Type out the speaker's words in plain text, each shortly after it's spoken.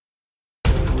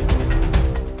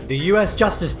The U.S.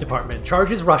 Justice Department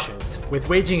charges Russians with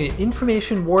waging an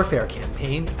information warfare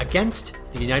campaign against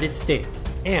the United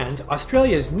States. And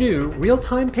Australia's new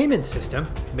real-time payment system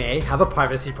may have a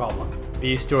privacy problem.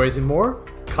 These stories and more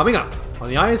coming up on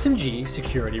the ISMG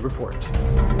Security Report.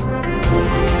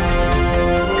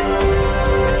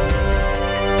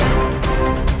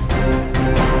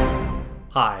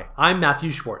 Hi, I'm Matthew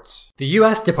Schwartz. The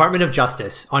U.S. Department of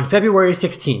Justice on February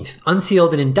 16th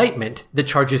unsealed an indictment that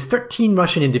charges 13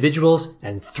 Russian individuals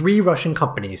and 3 Russian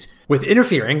companies with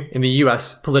interfering in the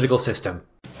U.S. political system.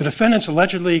 The defendants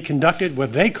allegedly conducted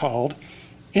what they called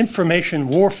information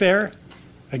warfare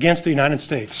against the United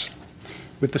States,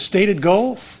 with the stated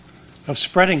goal of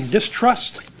spreading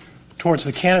distrust towards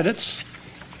the candidates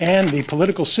and the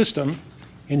political system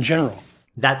in general.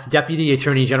 That's Deputy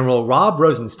Attorney General Rob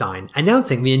Rosenstein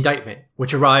announcing the indictment,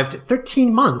 which arrived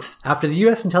 13 months after the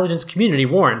U.S. intelligence community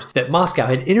warned that Moscow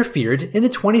had interfered in the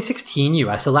 2016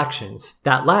 U.S. elections.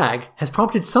 That lag has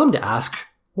prompted some to ask,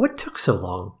 what took so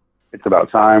long? It's about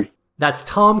time. That's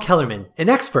Tom Kellerman, an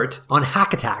expert on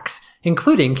hack attacks,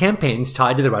 including campaigns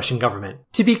tied to the Russian government.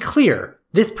 To be clear,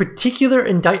 this particular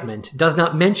indictment does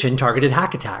not mention targeted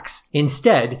hack attacks.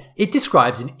 Instead, it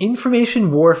describes an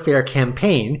information warfare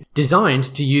campaign designed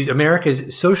to use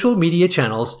America's social media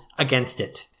channels against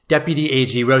it. Deputy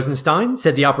AG Rosenstein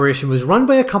said the operation was run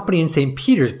by a company in St.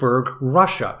 Petersburg,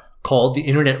 Russia, called the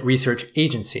Internet Research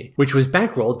Agency, which was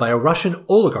bankrolled by a Russian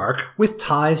oligarch with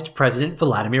ties to President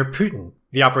Vladimir Putin.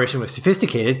 The operation was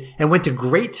sophisticated and went to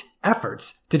great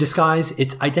efforts to disguise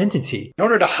its identity. In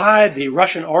order to hide the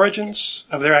Russian origins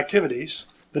of their activities,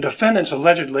 the defendants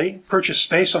allegedly purchased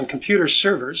space on computer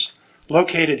servers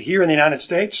located here in the United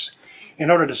States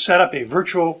in order to set up a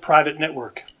virtual private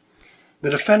network. The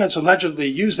defendants allegedly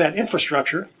used that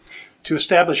infrastructure to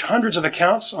establish hundreds of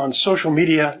accounts on social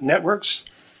media networks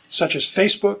such as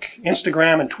Facebook,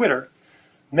 Instagram, and Twitter,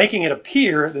 making it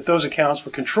appear that those accounts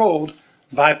were controlled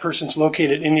by persons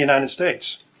located in the United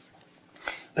States.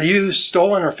 They used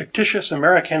stolen or fictitious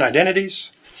American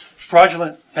identities,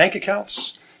 fraudulent bank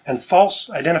accounts, and false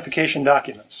identification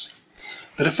documents.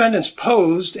 The defendants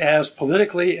posed as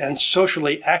politically and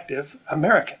socially active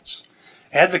Americans,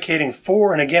 advocating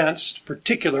for and against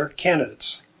particular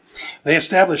candidates. They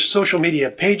established social media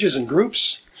pages and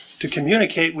groups to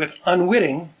communicate with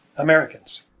unwitting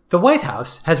Americans. The White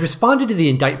House has responded to the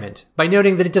indictment by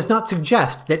noting that it does not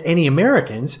suggest that any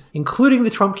Americans, including the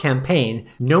Trump campaign,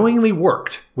 knowingly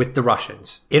worked with the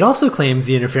Russians. It also claims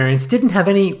the interference didn't have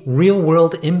any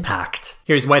real-world impact.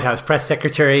 Here's White House Press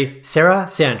Secretary Sarah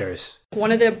Sanders.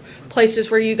 One of the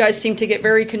places where you guys seem to get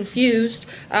very confused,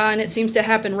 and it seems to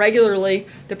happen regularly,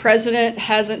 the president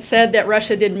hasn't said that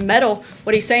Russia didn't meddle.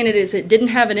 What he's saying is it didn't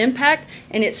have an impact,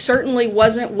 and it certainly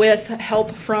wasn't with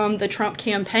help from the Trump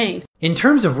campaign. In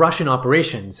terms of Russian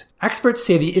operations, experts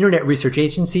say the Internet Research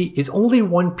Agency is only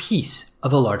one piece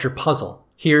of a larger puzzle.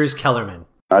 Here's Kellerman.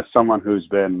 As someone who's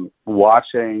been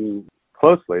watching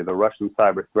closely the Russian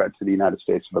cyber threat to the United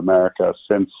States of America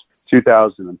since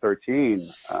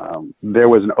 2013, there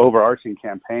was an overarching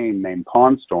campaign named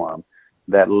Pawn Storm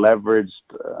that leveraged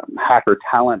hacker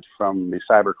talent from the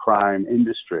cybercrime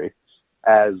industry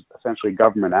as essentially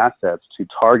government assets to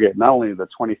target not only the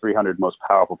 2,300 most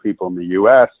powerful people in the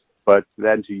U.S., but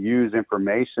then to use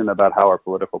information about how our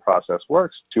political process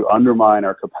works to undermine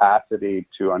our capacity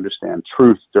to understand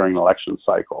truth during an election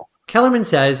cycle. Kellerman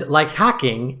says, like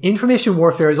hacking, information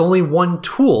warfare is only one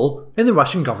tool in the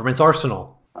Russian government's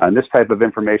arsenal. And this type of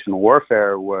information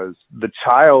warfare was the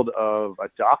child of a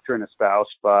doctrine espoused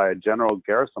by General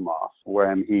Gerasimov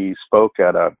when he spoke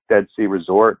at a Dead Sea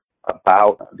resort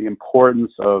about the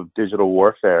importance of digital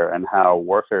warfare and how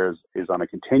warfare is on a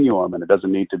continuum and it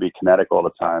doesn't need to be kinetic all the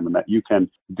time, and that you can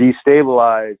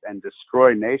destabilize and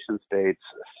destroy nation states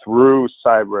through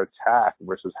cyber attack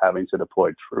versus having to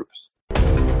deploy troops.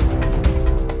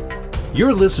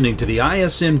 You're listening to the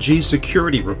ISMG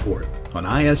Security Report on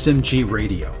ISMG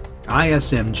Radio.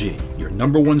 ISMG, your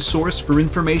number one source for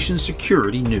information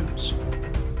security news.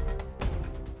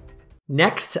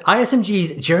 Next,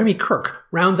 ISMG's Jeremy Kirk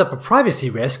rounds up a privacy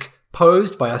risk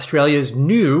posed by Australia's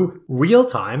new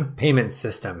real-time payments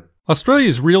system.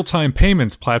 Australia's real-time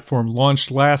payments platform launched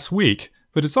last week,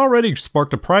 but it's already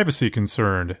sparked a privacy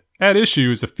concern. At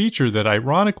issue is a feature that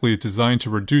ironically is designed to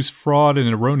reduce fraud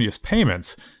and erroneous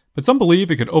payments, but some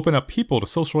believe it could open up people to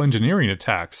social engineering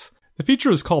attacks. The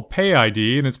feature is called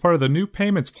PayID, and it's part of the new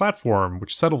payments platform,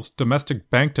 which settles domestic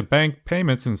bank-to-bank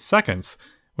payments in seconds.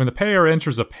 When the payer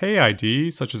enters a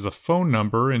PayID, such as a phone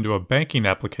number, into a banking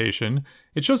application,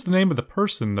 it shows the name of the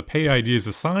person the PayID is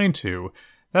assigned to.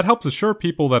 That helps assure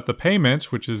people that the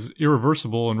payment, which is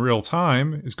irreversible in real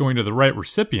time, is going to the right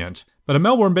recipient. But a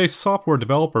Melbourne-based software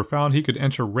developer found he could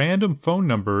enter random phone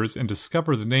numbers and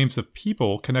discover the names of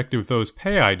people connected with those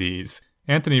pay IDs.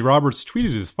 Anthony Roberts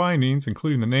tweeted his findings,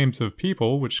 including the names of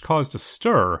people, which caused a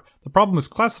stir. The problem is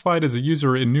classified as a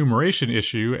user enumeration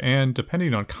issue, and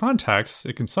depending on context,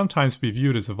 it can sometimes be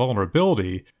viewed as a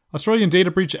vulnerability. Australian data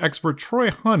breach expert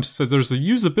Troy Hunt says there's a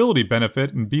usability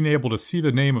benefit in being able to see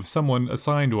the name of someone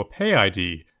assigned to a pay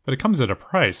ID, but it comes at a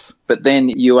price. But then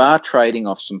you are trading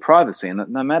off some privacy, and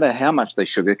no matter how much they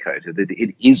sugarcoat it,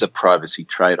 it is a privacy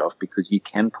trade-off because you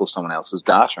can pull someone else's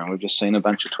data, and we've just seen a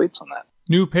bunch of tweets on that.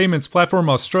 New payments platform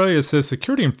Australia says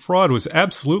security and fraud was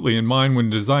absolutely in mind when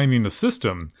designing the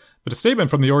system, but a statement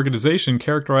from the organization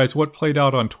characterized what played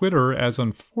out on Twitter as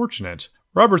unfortunate.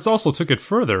 Roberts also took it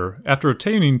further. After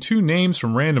obtaining 2 names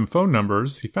from random phone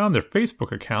numbers, he found their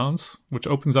Facebook accounts, which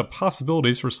opens up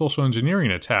possibilities for social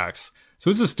engineering attacks. So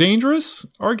is this dangerous?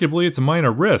 Arguably, it's a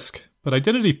minor risk, but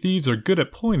identity thieves are good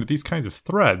at pulling at these kinds of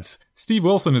threads. Steve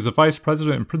Wilson is a vice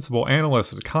president and principal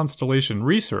analyst at Constellation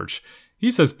Research. He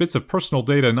says bits of personal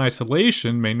data in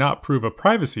isolation may not prove a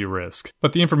privacy risk,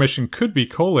 but the information could be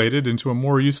collated into a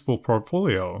more useful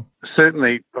portfolio.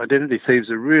 Certainly, identity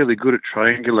thieves are really good at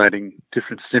triangulating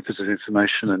different snippets of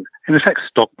information and in fact,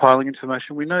 stockpiling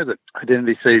information. We know that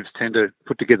identity thieves tend to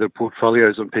put together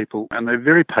portfolios on people, and they're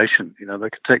very patient. They can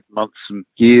take months and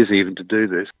years even to do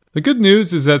this. The good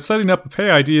news is that setting up a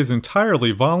pay ID is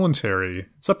entirely voluntary.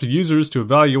 It's up to users to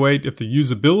evaluate if the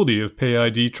usability of pay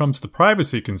ID trumps the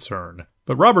privacy concern.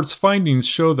 But Roberts' findings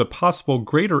show the possible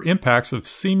greater impacts of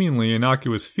seemingly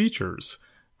innocuous features.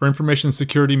 For Information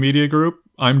Security Media Group,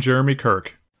 I'm Jeremy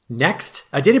Kirk. Next,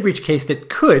 a data breach case that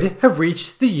could have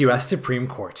reached the U.S. Supreme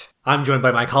Court. I'm joined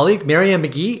by my colleague, Marianne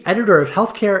McGee, editor of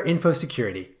Healthcare Info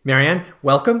Security. Marianne,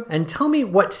 welcome, and tell me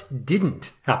what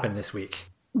didn't happen this week.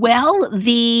 Well,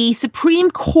 the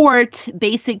Supreme Court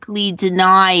basically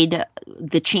denied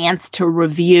the chance to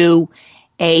review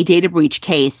a data breach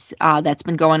case that's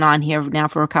been going on here now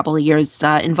for a couple of years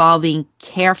involving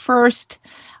CareFirst,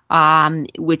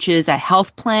 which is a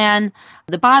health plan.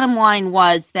 The bottom line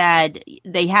was that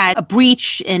they had a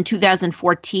breach in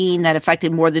 2014 that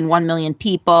affected more than 1 million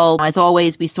people. As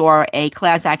always, we saw a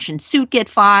class action suit get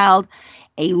filed.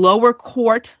 A lower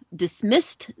court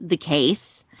dismissed the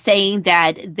case, saying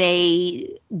that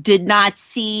they did not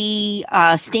see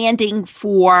standing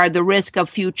for the risk of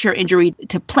future injury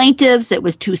to plaintiffs. It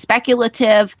was too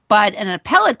speculative. But an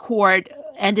appellate court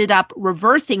ended up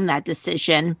reversing that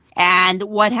decision. And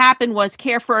what happened was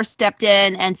CareFirst stepped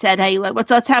in and said, hey,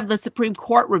 let's have the Supreme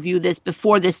Court review this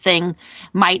before this thing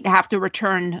might have to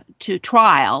return to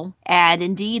trial. And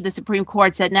indeed, the Supreme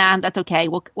Court said, nah, that's okay.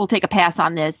 We'll take a pass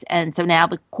on this. And so now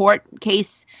the court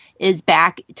case is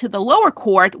back to the lower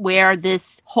court where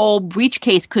this whole breach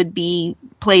case could be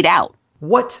played out.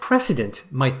 What precedent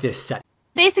might this set?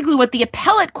 Basically, what the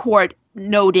appellate court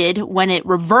noted when it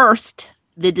reversed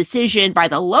the decision by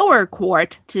the lower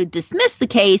court to dismiss the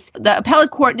case, the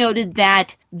appellate court noted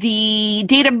that the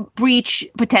data breach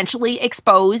potentially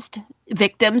exposed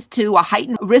victims to a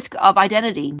heightened risk of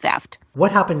identity theft.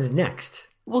 What happens next?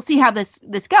 We'll see how this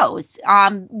goes.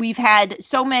 We've had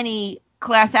so many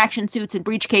class action suits and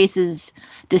breach cases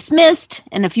dismissed.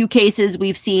 In a few cases,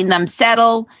 we've seen them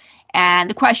settle. And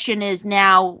the question is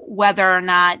now whether or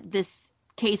not this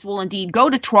case will indeed go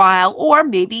to trial, or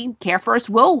maybe CareFirst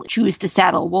will choose to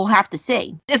settle. We'll have to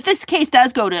see. If this case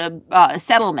does go to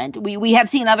settlement, we have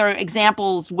seen other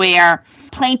examples where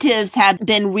plaintiffs have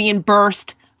been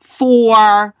reimbursed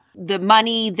for the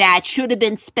money that should have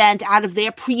been spent out of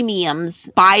their premiums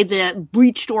by the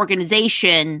breached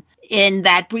organization in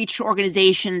that breached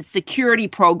organization's security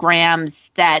programs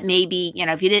that maybe,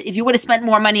 if you would have spent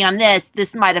more money on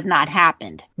this might have not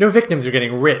happened. No victims are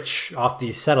getting rich off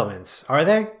these settlements, are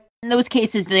they? In those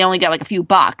cases, they only got like a few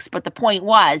bucks. But the point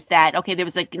was that, okay, there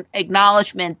was an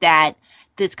acknowledgement that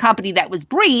this company that was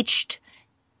breached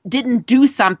didn't do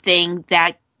something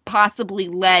that possibly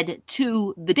led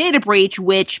to the data breach,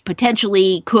 which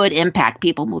potentially could impact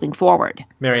people moving forward.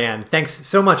 Marianne, thanks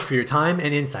so much for your time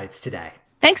and insights today.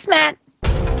 Thanks, Matt.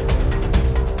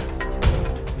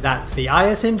 That's the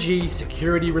ISMG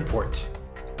Security Report.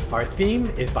 Our theme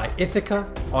is by Ithaca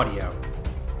Audio.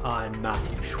 I'm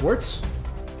Matthew Schwartz.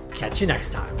 Catch you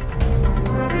next time.